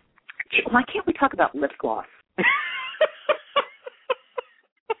 Why can't we talk about lip gloss?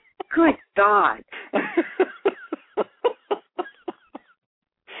 Good God.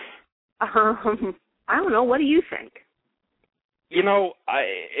 I don't know. What do you think? You know,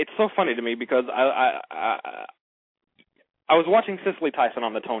 it's so funny to me because I was watching Cicely Tyson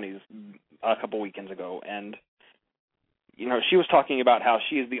on the Tonys a couple weekends ago, and, you know, she was talking about how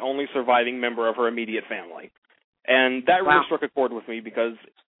she is the only surviving member of her immediate family. And that really struck a chord with me because,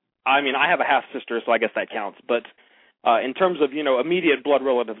 I mean, I have a half-sister, so I guess that counts. But in terms of, you know, immediate blood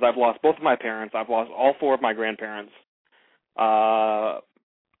relatives, I've lost both of my parents. I've lost all four of my grandparents.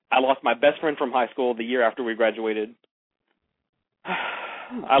 I lost my best friend from high school the year after we graduated.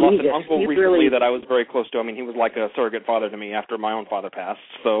 I lost an uncle recently that I was very close to. I mean, he was like a surrogate father to me after my own father passed.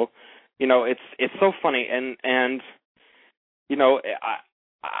 So, you know, it's so funny. And you know,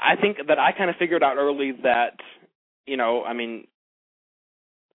 I think that I kind of figured out early that, you know, I mean,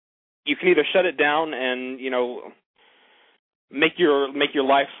 you can either shut it down and, you know, make your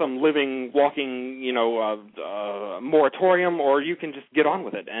life some living, walking, you know, moratorium, or you can just get on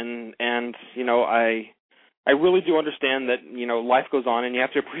with it. And you know, I really do understand that, you know, life goes on and you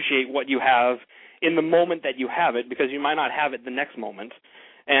have to appreciate what you have in the moment that you have it, because you might not have it the next moment.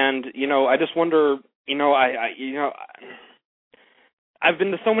 And, you know, I just wonder, you know, I've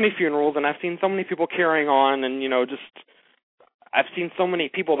been to so many funerals and I've seen so many people carrying on, and, you know, just I've seen so many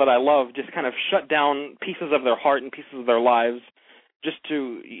people that I love just kind of shut down pieces of their heart and pieces of their lives just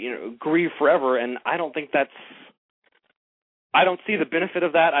to, you know, grieve forever. And I don't think I don't see the benefit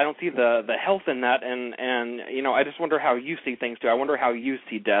of that. I don't see the health in that. And you know, I just wonder how you see things too. I wonder how you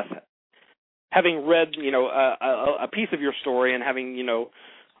see death. Having read, you know, a piece of your story and having, you know,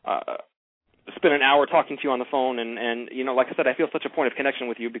 spent an hour talking to you on the phone, and you know, like I said, I feel such a point of connection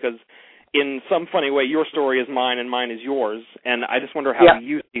with you because in some funny way your story is mine and mine is yours, and I just wonder how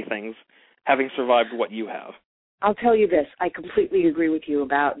you see things having survived what you have. I'll tell you this. I completely agree with you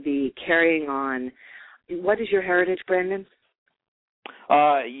about the carrying on. What is your heritage, Brandon?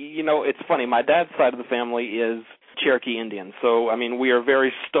 You know, it's funny. My dad's side of the family is Cherokee Indian, so I mean, we are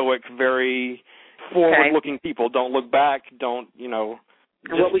very stoic, very forward-looking people. Don't look back. Don't, you know.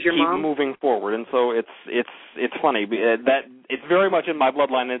 And what was your keep mom? Moving forward, and so it's funny that it's very much in my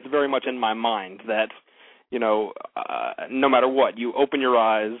bloodline. And it's very much in my mind that, you know, no matter what, you open your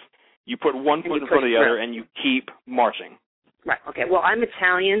eyes, you put one foot in front of the other, and you keep marching. Right. Okay. Well, I'm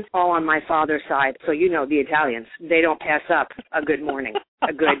Italian, all on my father's side, so you know the Italians. They don't pass up a good morning,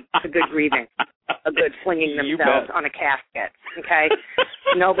 a good grieving, a good flinging themselves on a casket. Okay.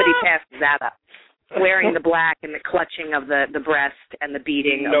 Nobody passes that up. Wearing the black and the clutching of the breast and the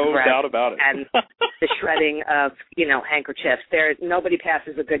beating of the breast. No doubt about it. And the shredding of, you know, handkerchiefs. Nobody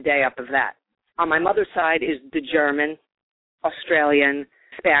passes a good day up of that. On my mother's side is the German, Australian,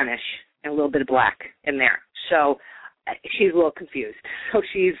 Spanish, and a little bit of black in there. So she's a little confused. So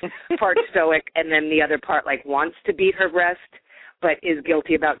she's part stoic, and then the other part, like, wants to beat her breast, but is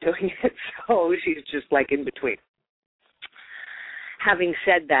guilty about doing it. So she's just, like, in between. Having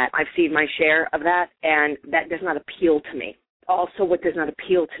said that, I've seen my share of that, and that does not appeal to me. Also, what does not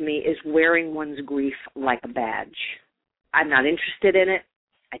appeal to me is wearing one's grief like a badge. I'm not interested in it.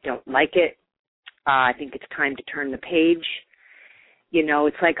 I don't like it. I think it's time to turn the page. You know,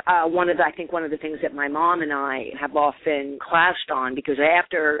 it's like one of the things that my mom and I have often clashed on, because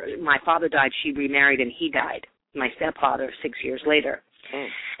after my father died, she remarried and he died, my stepfather, 6 years later.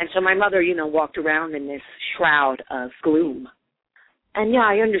 And so my mother, you know, walked around in this shroud of gloom. And, yeah,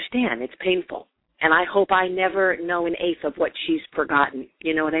 I understand. It's painful. And I hope I never know an eighth of what she's forgotten.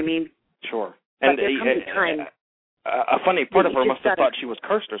 You know what I mean? Sure. But And there comes a time. A funny part of her must have thought she was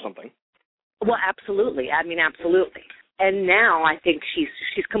cursed or something. Well, absolutely. I mean, absolutely. And now I think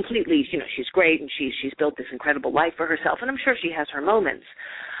she's completely, you know, she's great, and she's built this incredible life for herself, and I'm sure she has her moments.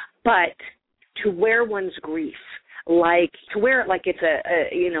 But to wear one's grief, to wear it like it's an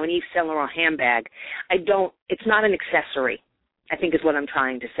Yves Saint Laurent handbag, it's not an accessory, I think is what I'm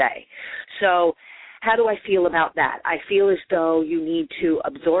trying to say. So how do I feel about that? I feel as though you need to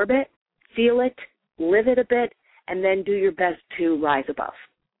absorb it, feel it, live it a bit, and then do your best to rise above.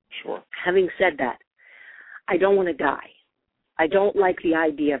 Sure. Having said that, I don't want to die. I don't like the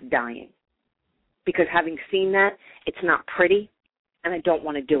idea of dying, because having seen that, it's not pretty, and I don't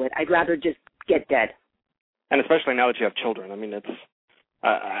want to do it. I'd rather just get dead. And especially now that you have children. I mean, it's...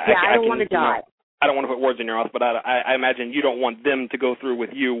 I don't want to die. I don't want to put words in your mouth, but I imagine you don't want them to go through with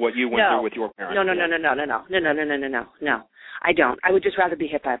you what you went through with your parents. No. I don't. I would just rather be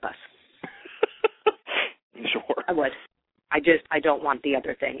hit by a bus. Sure. I would. I don't want the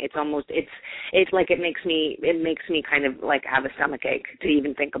other thing. It's almost, it's like it makes me kind of like have a stomach ache to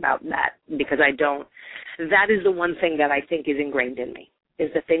even think about that, because that is the one thing that I think is ingrained in me,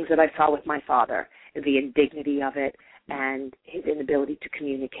 is the things that I saw with my father, the indignity of it, and his inability to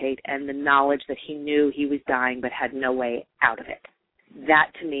communicate, and the knowledge that he knew he was dying but had no way out of it.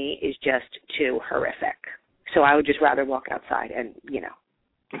 That to me is just too horrific. So I would just rather walk outside and, you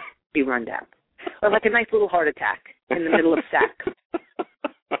know, be run down. Or like a nice little heart attack in the middle of Sac.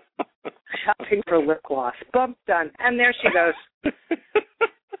 Shopping for lip gloss. Bump, done. And there she goes.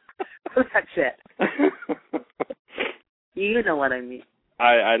 That's it. You know what I mean.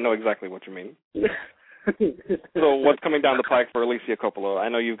 I know exactly what you mean. So what's coming down the pike for Alicia Coppola? I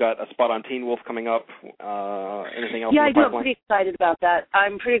know you've got a spot on Teen Wolf coming up. Anything else? Yeah, in the I do. pipeline? I'm pretty excited about that.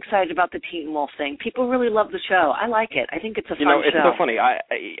 I'm pretty excited about the Teen Wolf thing. People really love the show. I like it. I think it's a fun show. It's so funny. I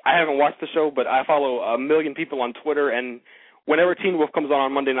haven't watched the show, but I follow a million people on Twitter, and whenever Teen Wolf comes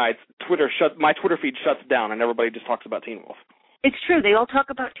on Monday nights, my Twitter feed shuts down, and everybody just talks about Teen Wolf. It's true. They all talk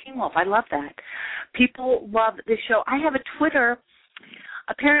about Teen Wolf. I love that. People love this show. I have a Twitter.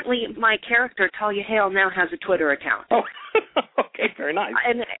 Apparently, my character, Talia Hale, now has a Twitter account. Oh, okay, very nice.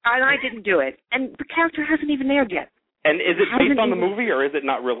 And I didn't do it. And the character hasn't even aired yet. And is it based on the movie, or is it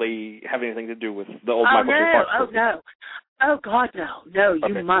not really have anything to do with the old Michael J. Fox movie? No. Oh, God, no. No,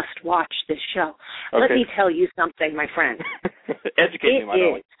 you must watch this show. Okay. Let me tell you something, my friend. Educate me, my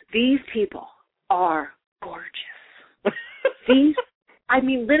darling. These people are gorgeous.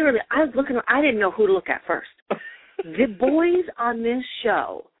 Literally, I didn't know who to look at first. The boys on this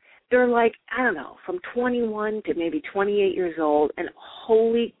show, they're like, I don't know, from 21 to maybe 28 years old, and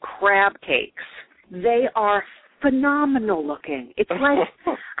holy crab cakes. They are phenomenal looking. It's like,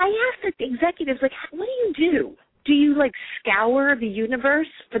 I asked the executives, like, what do you do? Do you, like, scour the universe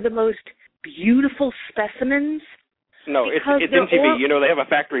for the most beautiful specimens? No, it's MTV. You know, they have a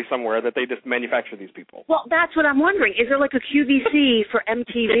factory somewhere that they just manufacture these people. Well, that's what I'm wondering. Is there like a QVC for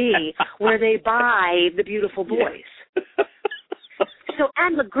MTV where they buy the beautiful boys? Yeah. So,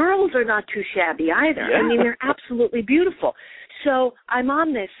 and the girls are not too shabby either. Yeah. I mean, they're absolutely beautiful. So I'm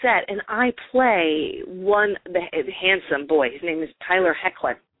on this set, and I play the handsome boy. His name is Tyler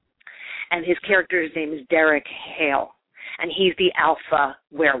Hecklin, and his character's name is Derek Hale, and he's the alpha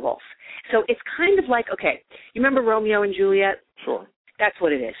werewolf. So it's kind of like, okay, you remember Romeo and Juliet? Sure. That's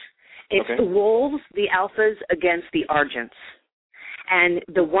what it is. It's the wolves, the alphas, against the argents. And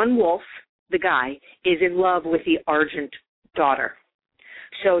the one wolf, the guy, is in love with the argent daughter.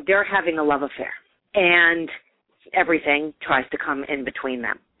 So they're having a love affair. And everything tries to come in between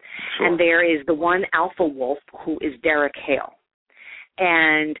them. Sure. And there is the one alpha wolf who is Derek Hale.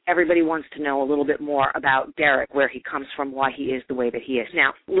 And everybody wants to know a little bit more about Derek, where he comes from, why he is the way that he is.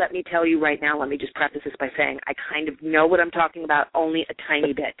 Now, let me tell you right now, let me just preface this by saying I kind of know what I'm talking about, only a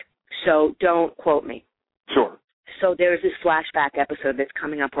tiny bit. So don't quote me. Sure. So there's this flashback episode that's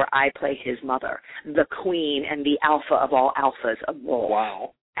coming up where I play his mother, the queen and the alpha of all alphas of wolves.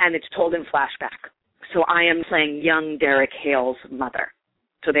 Wow. And it's told in flashback. So I am playing young Derek Hale's mother.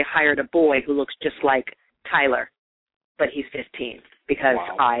 So they hired a boy who looks just like Tyler, but he's 15 because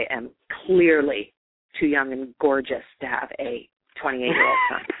I am clearly too young and gorgeous to have a 28-year-old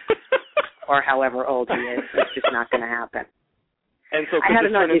son. Or however old he is. It's just not going to happen. And so could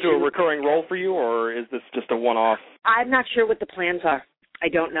this turn into a recurring role for you, or is this just a one-off? I'm not sure what the plans are. I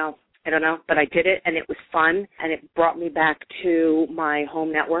don't know. But I did it, and it was fun, and it brought me back to my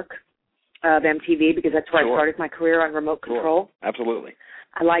home network of MTV because that's where I started my career on remote control. Absolutely.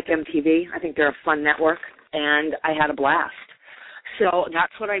 I like MTV. I think they're a fun network, and I had a blast. So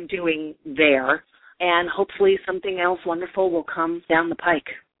that's what I'm doing there, and hopefully something else wonderful will come down the pike.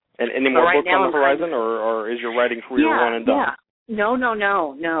 And any more books on the horizon, or is your writing career one and done? Yeah. No,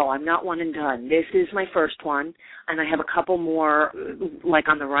 I'm not one and done. This is my first one, and I have a couple more, like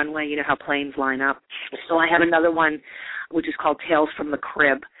on the runway, you know how planes line up. So I have another one, which is called Tales from the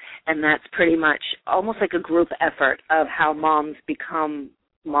Crib, and that's pretty much almost like a group effort of how moms become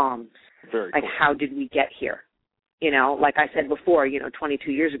moms. Very like, cool. How did we get here? You know, like I said before,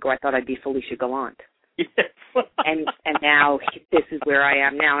 22 years ago, I thought I'd be Felicia Gallant. Yes. and now this is where I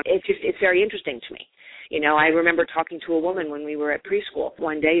am now. It's very interesting to me. I remember talking to a woman when we were at preschool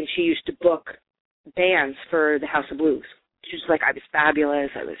one day, and she used to book bands for the House of Blues. She was like, I was fabulous.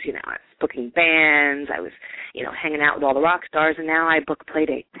 I was booking bands. I was, hanging out with all the rock stars, and now I book play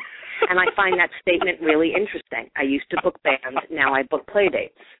dates. And I find that statement really interesting. I used to book bands. Now I book play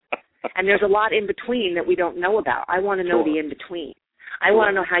dates. And there's a lot in between that we don't know about. I want to know the in between. I want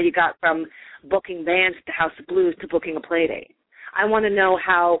to know how you got from booking bands at the House of Blues to booking a play date. I want to know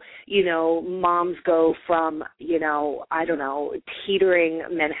how, moms go from, I don't know, teetering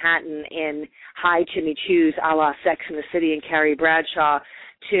Manhattan in high chimney choos a la Sex and the City and Carrie Bradshaw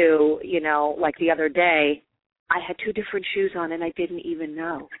to, like the other day, I had 2 different shoes on and I didn't even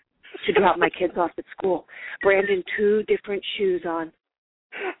know to drop my kids off at school. Brandon, 2 different shoes on.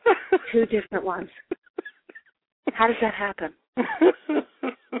 2 different ones. How does that happen?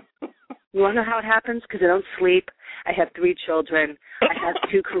 You want to know how it happens? Because I don't sleep. I have 3 children. I have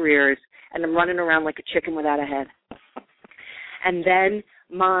 2 careers, and I'm running around like a chicken without a head. And then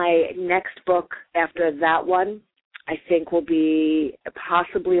my next book after that one, I think, will be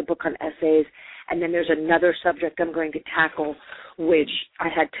possibly a book on essays. And then there's another subject I'm going to tackle, which I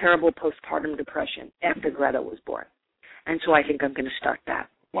had terrible postpartum depression after Greta was born. And so I think I'm going to start that.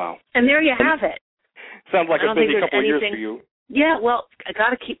 Wow. And there you have it. Sounds like a busy couple of years for you. Yeah, well, I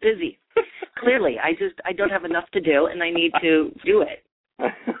got to keep busy. Clearly, I don't have enough to do, and I need to do it.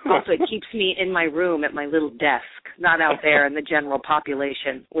 Also, it keeps me in my room at my little desk, not out there in the general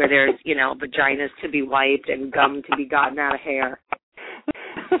population where there's, vaginas to be wiped and gum to be gotten out of hair.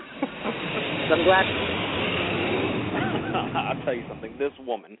 So I'm glad. I'll tell you something. This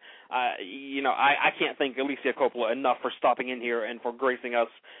woman, I can't thank ALICIA COPPOLA enough for stopping in here and for gracing us,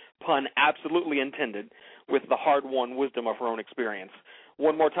 pun absolutely intended, with the hard-won wisdom of her own experience.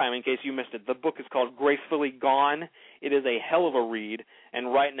 One more time, in case you missed it, the book is called Gracefully Gone. It is a hell of a read,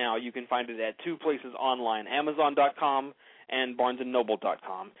 and right now you can find it at 2 places online, Amazon.com and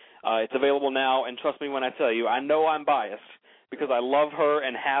BarnesandNoble.com. It's available now, and trust me when I tell you, I know I'm biased because I love her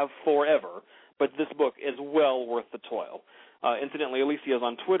and have forever, but this book is well worth the toil. Incidentally, ALICIA is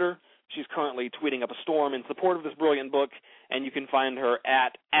on Twitter. She's currently tweeting up a storm in support of this brilliant book, and you can find her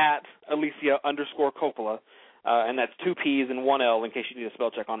at ALICIA_Coppola. And that's 2 P's and 1 L in case you need a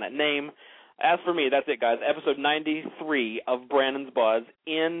spell check on that name. As for me, that's it, guys. Episode 93 of Brandon's Buzz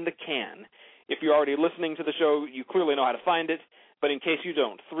in the can. If you're already listening to the show, you clearly know how to find it. But in case you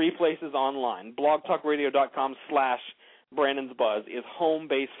don't, 3 places online. blogtalkradio.com/Brandon's Buzz is home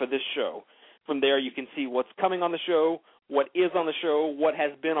base for this show. From there, you can see what's coming on the show, what is on the show, what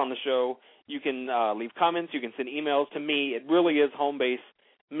has been on the show. You can leave comments. You can send emails to me. It really is home base.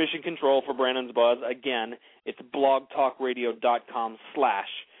 Mission control for Brandon's Buzz. Again, it's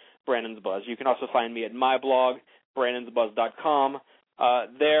blogtalkradio.com/Brandon's Buzz. You can also find me at my blog, brandonsbuzz.com.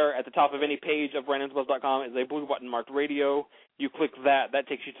 There, at the top of any page of brandonsbuzz.com is a blue button marked radio. You click that. That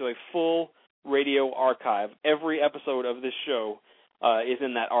takes you to a full radio archive. Every episode of this show is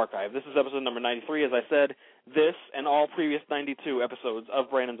in that archive. This is episode number 93, as I said. This and all previous 92 episodes of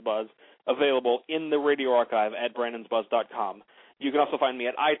Brandon's Buzz available in the radio archive at brandonsbuzz.com. You can also find me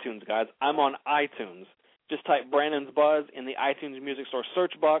at iTunes, guys. I'm on iTunes. Just type Brandon's Buzz in the iTunes Music Store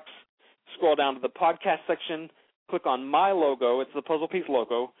search box. Scroll down to the podcast section. Click on my logo. It's the Puzzle Piece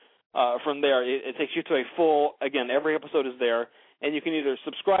logo. from there, it takes you to a full, again, every episode is there, and you can either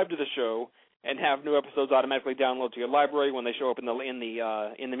subscribe to the show and have new episodes automatically download to your library when they show up in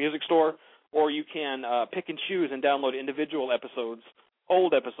the music store, or you can pick and choose and download individual episodes,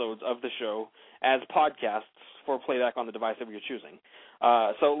 old episodes of the show, as podcasts for playback on the device of your choosing.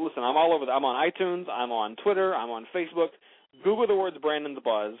 So listen, I'm all over. I'm on iTunes, I'm on Twitter, I'm on Facebook. Google the words Brandon's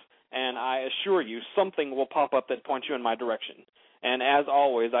Buzz, and I assure you something will pop up that points you in my direction. And as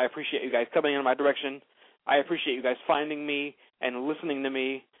always, I appreciate you guys coming in my direction. I appreciate you guys finding me and listening to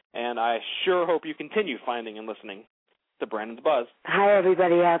me, and I sure hope you continue finding and listening to Brandon's Buzz. Hi,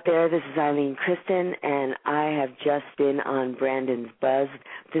 everybody out there. This is Eileen Kristen, and I have just been on Brandon's Buzz.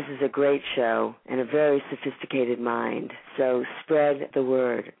 This is a great show and a very sophisticated mind, so spread the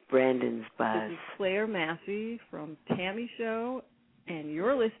word, Brandon's Buzz. This is Claire Massey from Tammy Show, and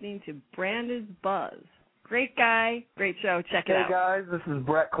you're listening to Brandon's Buzz. Great guy, great show. Check it out. Hey, guys, this is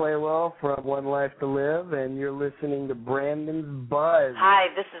Brett Claywell from One Life to Live, and you're listening to Brandon's Buzz. Hi,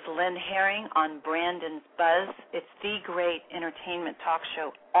 this is Lynn Herring on Brandon's Buzz. It's the great entertainment talk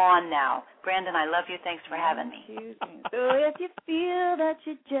show on now. Brandon, I love you. Thanks for having me. So if you feel that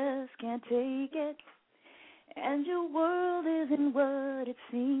you just can't take it, and your world isn't what it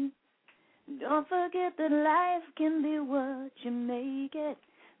seems, don't forget that life can be what you make it.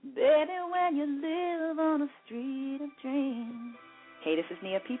 Baby, when you live on a street of dreams. Hey, this is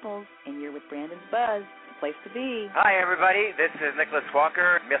Nia Peoples, and you're with Brandon's Buzz, the place to be. Hi, everybody. This is Nicholas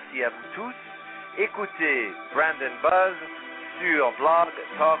Walker. Merci à vous tous. Écoutez Brandon Buzz sur Blog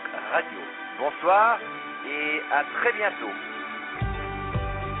Talk Radio. Bonsoir et à très bientôt.